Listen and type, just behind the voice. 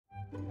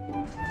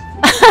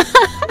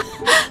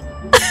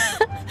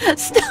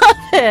Stop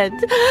it!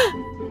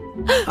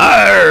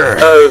 Arr!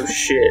 Oh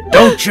shit.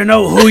 Don't you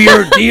know who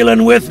you're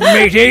dealing with,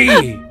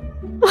 matey?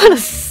 What a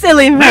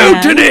silly man!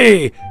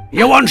 Mutiny!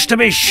 You wants to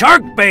be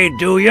shark bait,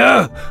 do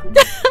ya?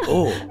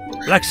 Oh,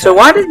 Blacksad. So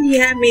why did he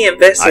have me I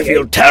investigate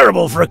feel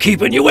terrible for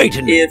keeping you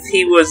waiting. if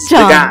he was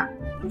John.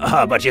 the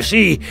guy? But you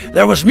see,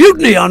 there was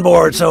mutiny on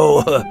board,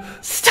 so...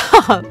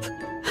 Stop!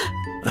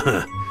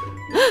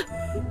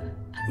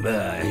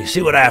 You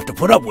see what I have to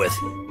put up with.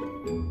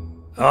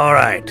 All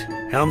right,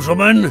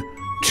 helmswoman,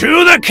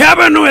 to the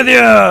cabin with you!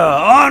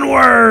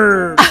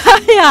 Onward!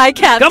 Aye, aye,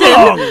 Captain. Come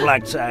along,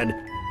 Blacksad.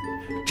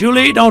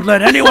 Julie, don't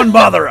let anyone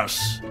bother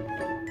us.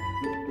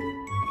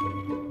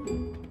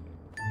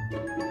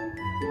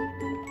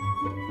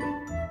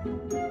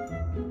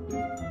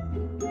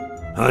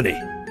 Honey,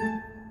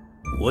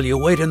 will you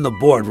wait in the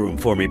boardroom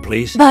for me,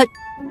 please? But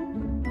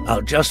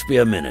I'll just be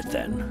a minute,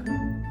 then.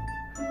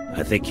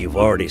 I think you've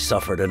already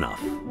suffered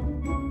enough.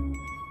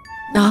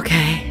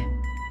 okay.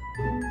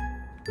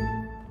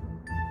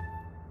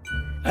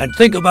 And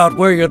think about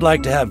where you'd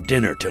like to have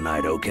dinner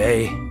tonight,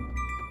 okay?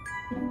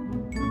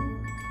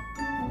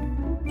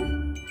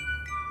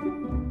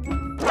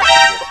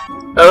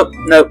 Oh,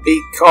 nope,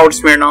 he called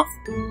Smirnoff.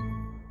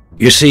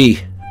 You see,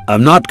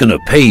 I'm not gonna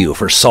pay you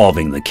for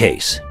solving the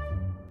case.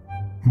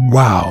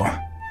 Wow.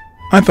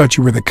 I thought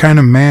you were the kind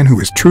of man who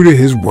is true to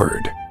his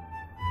word.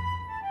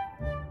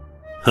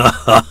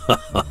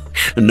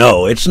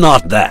 No, it's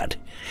not that.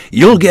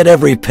 You'll get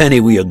every penny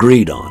we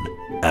agreed on,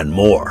 and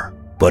more.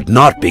 But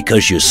not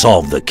because you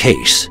solved the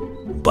case,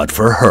 but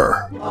for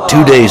her.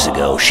 2 days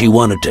ago, she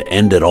wanted to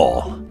end it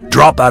all.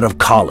 Drop out of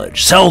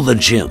college, sell the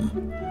gym.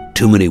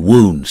 Too many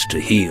wounds to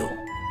heal.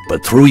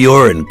 But through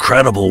your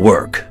incredible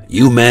work,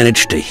 you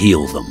managed to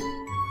heal them.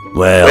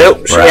 Well,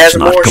 Well, she perhaps has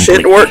not more shit to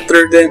completely. work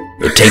through then.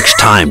 It takes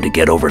time to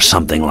get over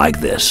something like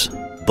this.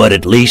 But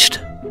at least,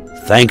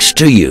 thanks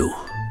to you,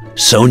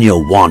 Sonia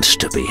wants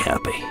to be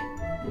happy.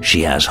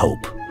 She has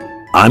hope.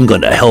 I'm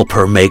going to help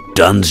her make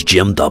Dunn's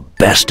Gym the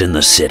best in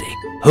the city.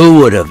 Who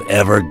would have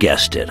ever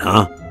guessed it,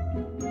 huh?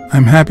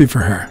 I'm happy for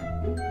her.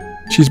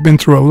 She's been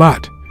through a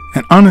lot,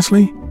 and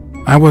honestly,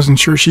 I wasn't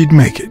sure she'd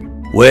make it.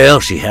 Well,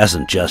 she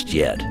hasn't just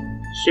yet.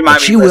 She might But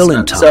be she will listening,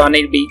 in time. so I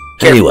need to be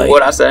careful Anyway,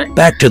 what I say.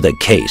 back to the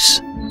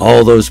case.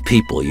 All those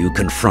people you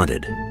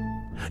confronted.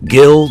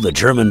 Gil, the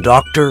German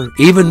doctor,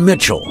 even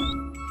Mitchell.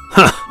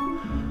 Huh.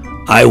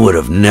 I would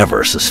have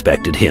never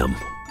suspected him.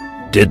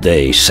 Did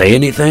they say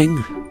anything?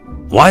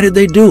 Why did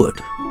they do it?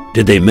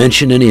 Did they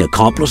mention any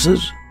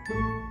accomplices?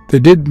 They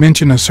did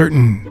mention a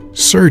certain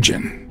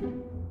surgeon.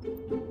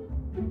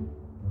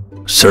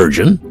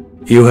 Surgeon?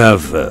 You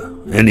have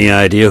any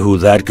idea who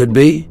that could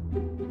be?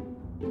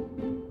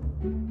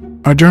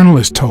 A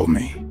journalist told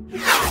me.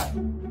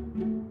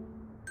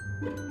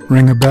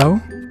 Ring a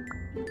bell?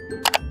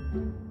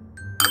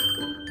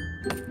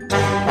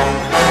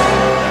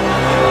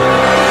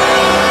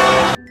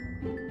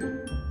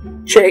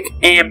 Check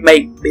and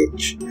make,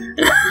 bitch.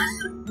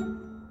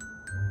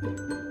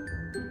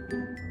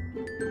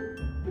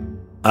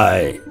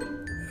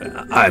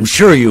 I'm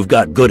sure you've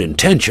got good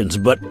intentions,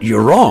 but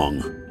you're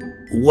wrong.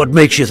 What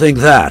makes you think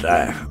that?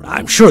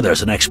 I'm sure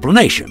there's an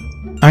explanation.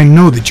 I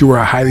know that you are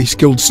a highly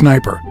skilled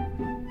sniper,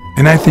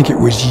 and I think it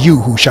was you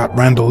who shot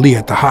Randall Lee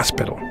at the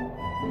hospital.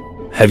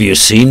 Have you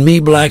seen me,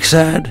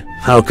 Blacksad?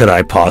 How could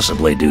I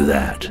possibly do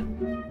that?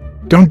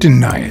 Don't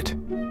deny it.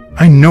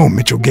 I know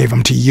Mitchell gave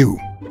him to you.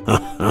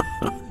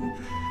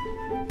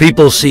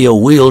 People see a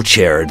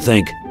wheelchair and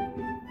think,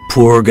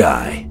 poor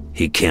guy,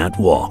 he can't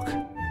walk.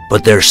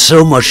 But there's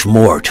so much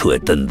more to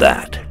it than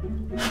that.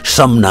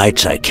 Some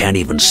nights I can't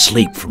even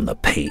sleep from the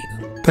pain.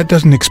 That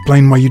doesn't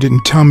explain why you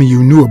didn't tell me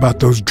you knew about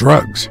those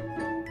drugs.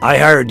 I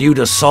hired you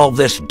to solve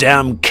this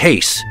damn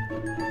case.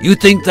 You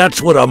think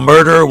that's what a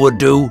murderer would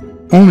do?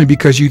 Only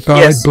because you thought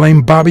Yes. I'd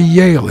blame Bobby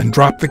Yale and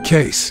drop the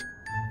case.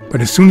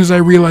 But as soon as I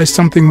realized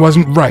something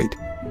wasn't right,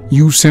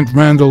 you sent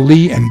Randall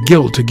Lee and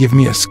Gil to give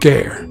me a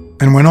scare.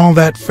 And when all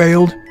that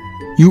failed,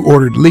 you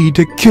ordered Lee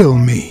to kill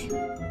me.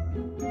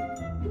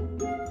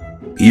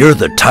 You're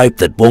the type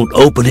that won't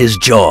open his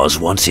jaws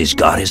once he's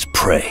got his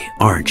prey,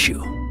 aren't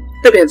you?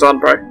 Depends on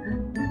bro.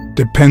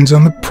 Depends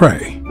on the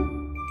prey.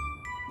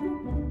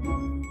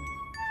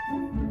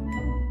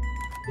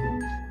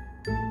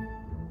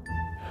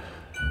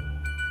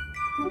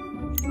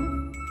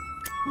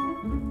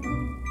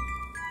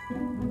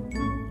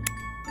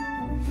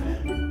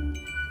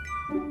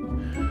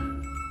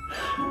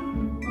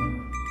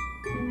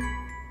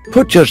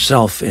 Put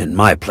yourself in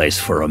my place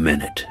for a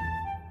minute.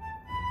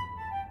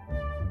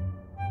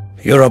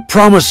 You're a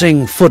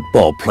promising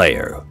football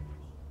player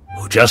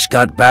who just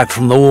got back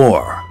from the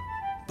war,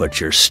 but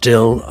you're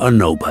still a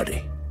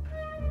nobody.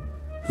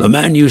 The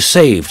man you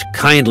saved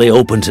kindly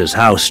opens his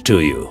house to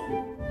you,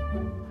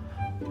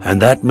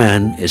 and that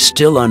man is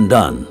still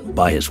undone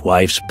by his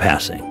wife's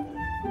passing.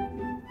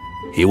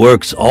 He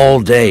works all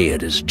day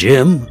at his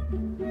gym,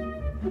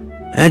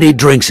 and he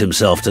drinks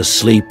himself to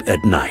sleep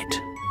at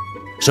night.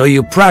 So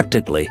you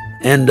practically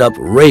end up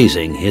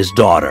raising his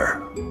daughter.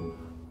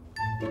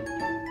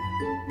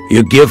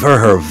 You give her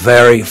her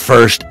very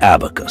first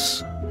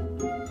abacus.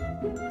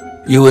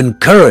 You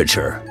encourage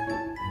her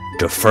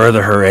to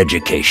further her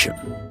education.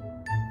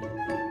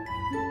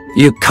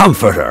 You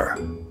comfort her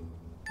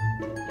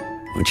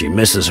when she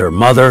misses her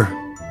mother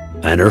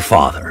and her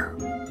father.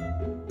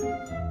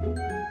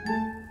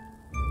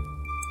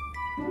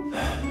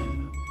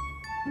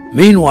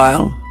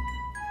 Meanwhile,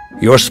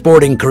 your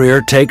sporting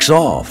career takes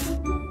off.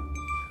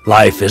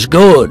 Life is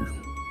good.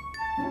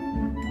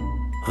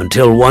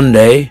 Until one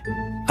day,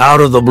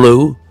 out of the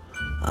blue,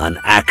 an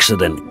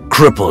accident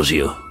cripples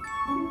you.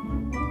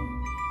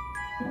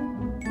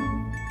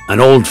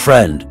 An old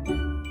friend,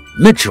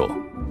 Mitchell,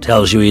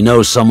 tells you he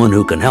knows someone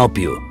who can help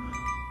you.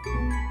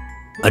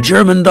 A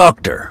German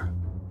doctor.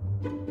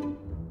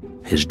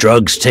 His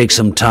drugs take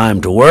some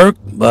time to work,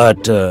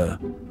 but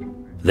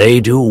they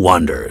do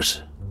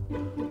wonders.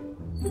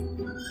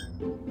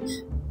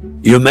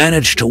 You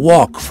manage to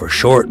walk for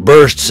short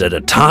bursts at a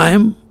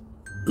time,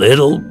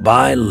 little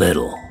by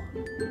little.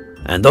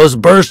 And those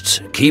bursts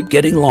keep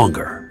getting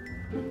longer.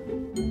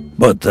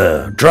 But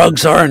the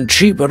drugs aren't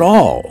cheap at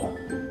all.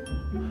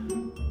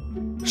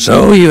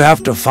 So you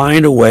have to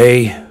find a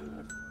way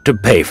to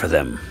pay for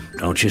them,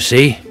 don't you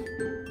see?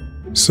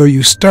 So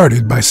you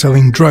started by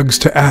selling drugs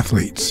to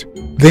athletes.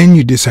 Then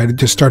you decided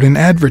to start an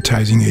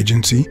advertising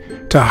agency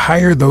to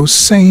hire those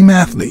same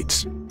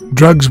athletes.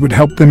 Drugs would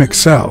help them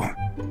excel,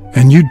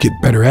 and you'd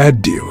get better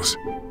ad deals.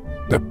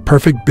 The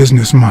perfect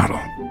business model.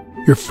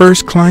 Your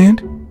first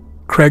client?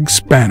 Craig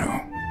Spano.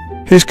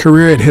 His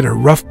career had hit a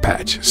rough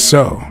patch,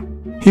 so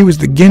he was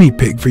the guinea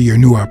pig for your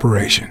new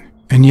operation.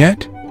 And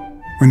yet,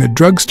 when the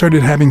drug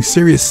started having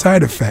serious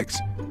side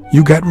effects,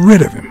 you got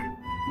rid of him.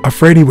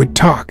 Afraid he would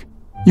talk,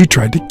 you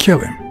tried to kill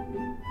him.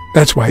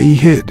 That's why he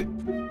hid.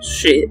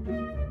 Shit.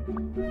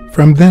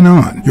 From then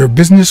on, your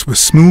business was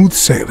smooth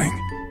sailing.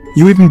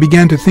 You even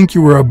began to think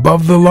you were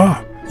above the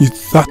law. You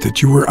thought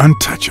that you were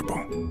untouchable.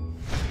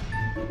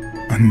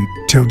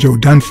 Until Joe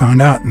Dunn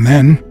found out, and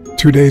then,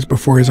 2 days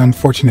before his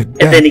unfortunate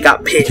death, And then he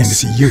got pissed. began to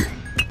see you.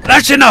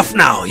 That's enough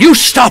now! You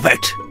stop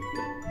it!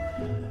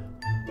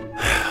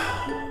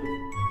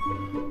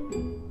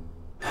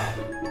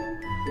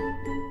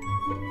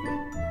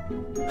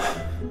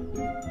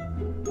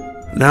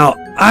 Now,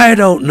 I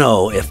don't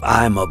know if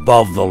I'm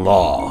above the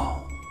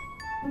law,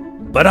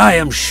 but I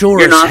am sure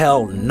You're as not.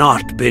 hell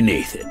not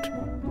beneath it.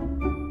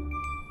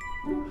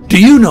 Do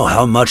you know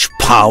how much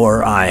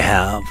power I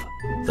have?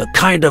 The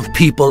kind of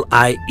people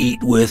I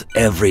eat with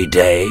every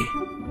day?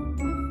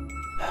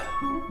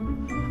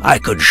 I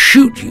could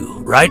shoot you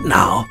right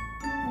now,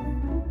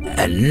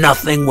 and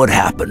nothing would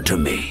happen to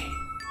me.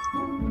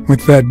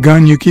 With that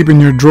gun you keep in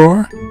your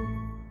drawer?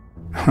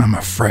 I'm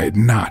afraid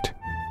not.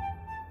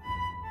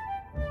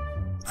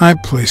 I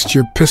placed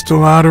your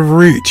pistol out of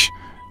reach,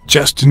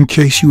 just in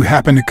case you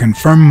happen to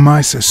confirm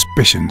my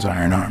suspicions,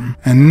 Iron Arm.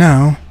 And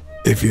now,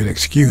 if you'd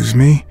excuse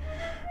me,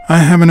 I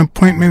have an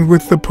appointment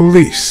with the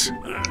police.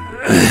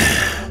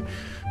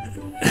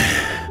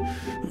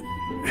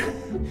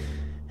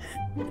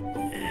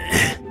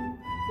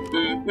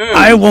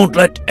 I won't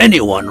let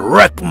anyone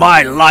wreck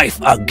my life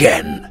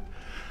again.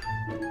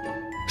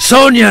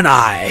 Sonia and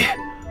I,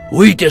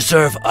 we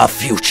deserve a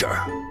future.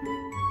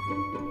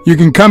 You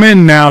can come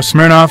in now,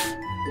 Smirnoff.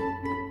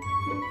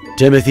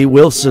 Timothy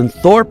Wilson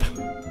Thorpe,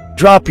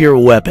 drop your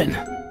weapon.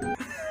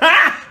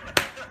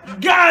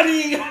 Got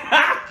him!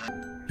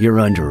 You're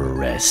under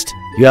arrest.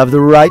 You have the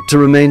right to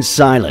remain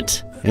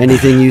silent.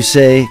 Anything you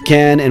say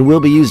can and will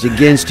be used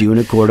against you in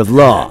a court of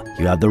law.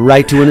 You have the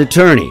right to an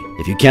attorney.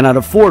 If you cannot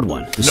afford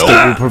one, the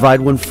state will provide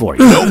one for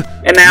you.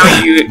 And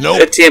now you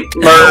attempt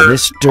murder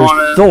Mr. on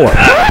a... Thorpe.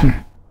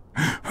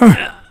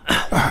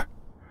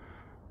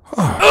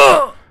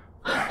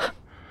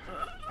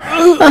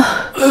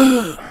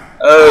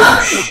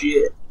 Oh,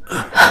 shit.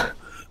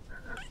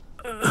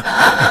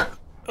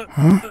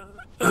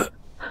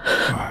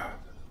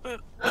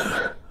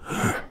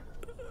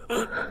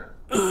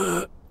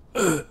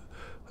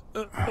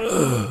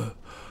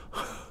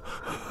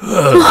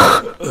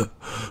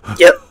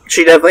 Yep,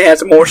 she definitely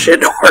has more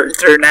shit to work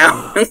through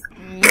now.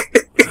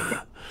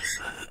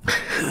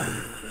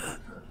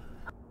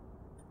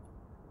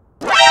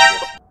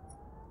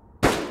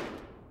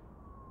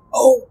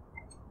 Oh.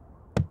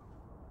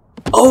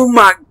 Oh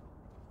my.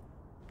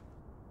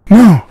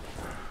 No.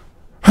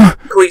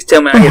 Please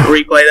tell me I get to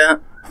replay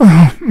that.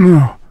 Oh,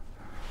 no.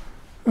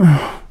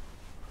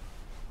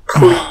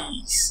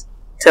 Please.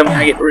 Tell me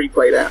I get to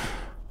replay that.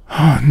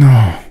 Oh,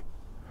 no.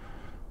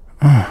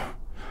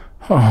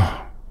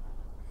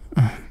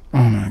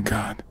 Oh my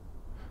God.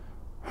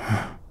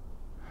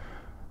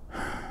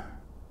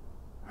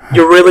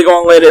 You're really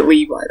gonna let it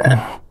leave like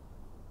that?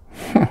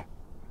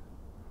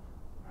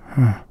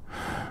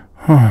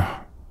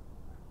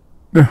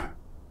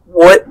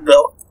 What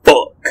the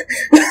fuck?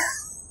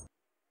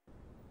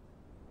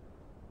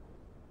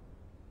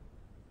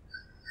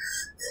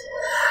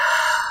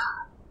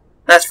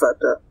 That's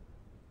fucked up.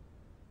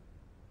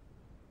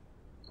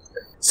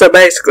 So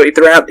basically,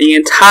 throughout the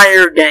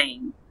entire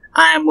game,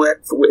 I am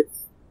left with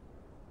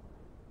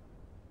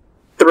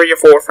 3 or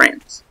 4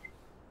 friends.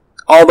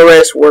 all the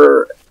rest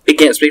were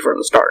against me from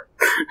the start.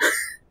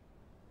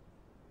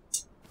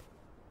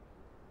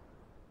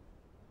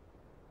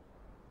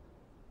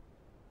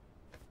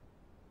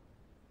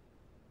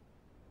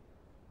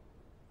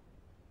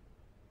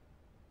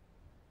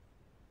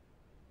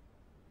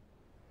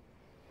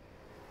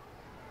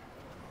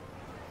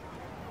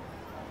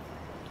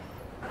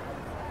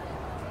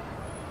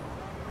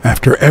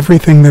 After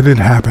everything that had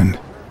happened,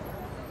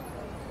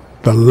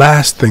 the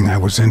last thing I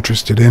was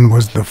interested in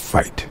was the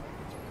fight.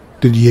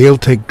 Did Yale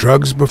take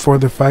drugs before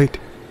the fight?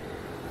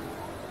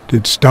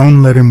 Did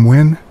Stone let him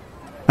win?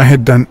 I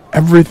had done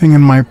everything in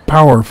my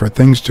power for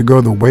things to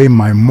go the way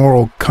my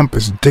moral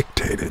compass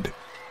dictated.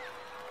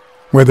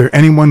 Whether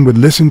anyone would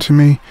listen to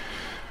me,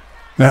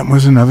 that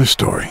was another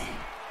story.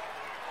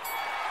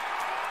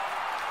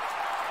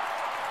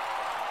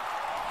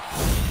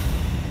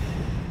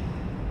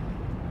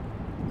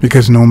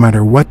 Because no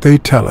matter what they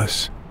tell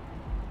us,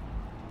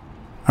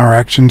 our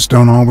actions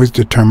don't always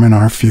determine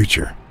our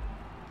future.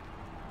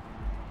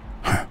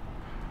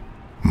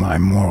 My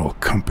moral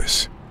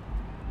compass.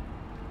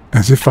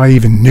 As if I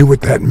even knew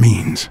what that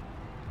means.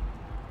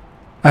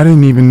 I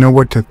didn't even know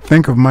what to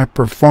think of my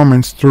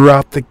performance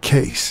throughout the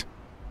case.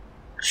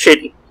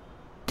 Shitty.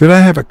 Did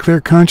I have a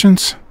clear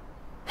conscience?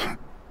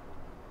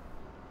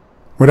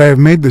 Would I have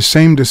made the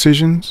same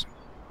decisions,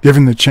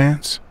 given the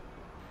chance?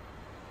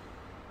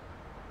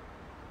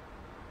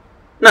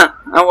 No,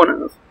 I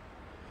wouldn't have.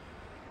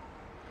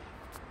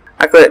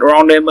 I clicked the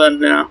wrong damn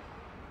button now.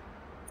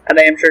 I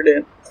damn sure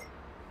did.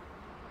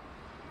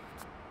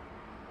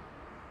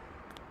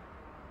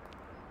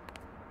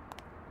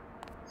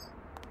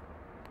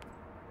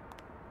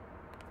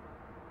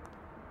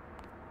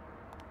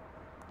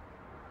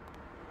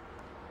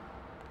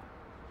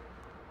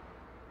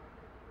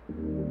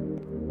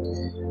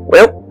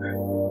 Well,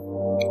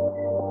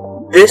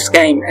 this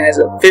game has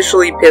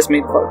officially pissed me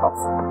the fuck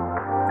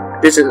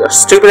off. This is a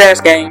stupid ass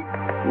game.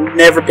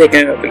 Never picking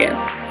it up again.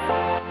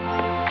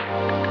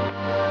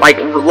 Like,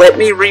 let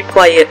me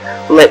replay it.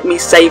 Let me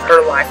save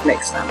her life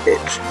next time,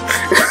 bitch.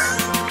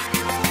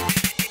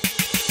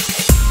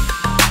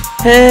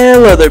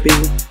 Hello there,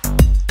 people.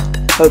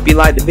 Hope you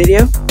liked the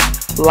video.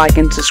 Like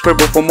and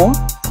subscribe for more.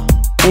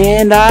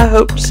 And I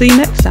hope to see you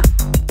next time.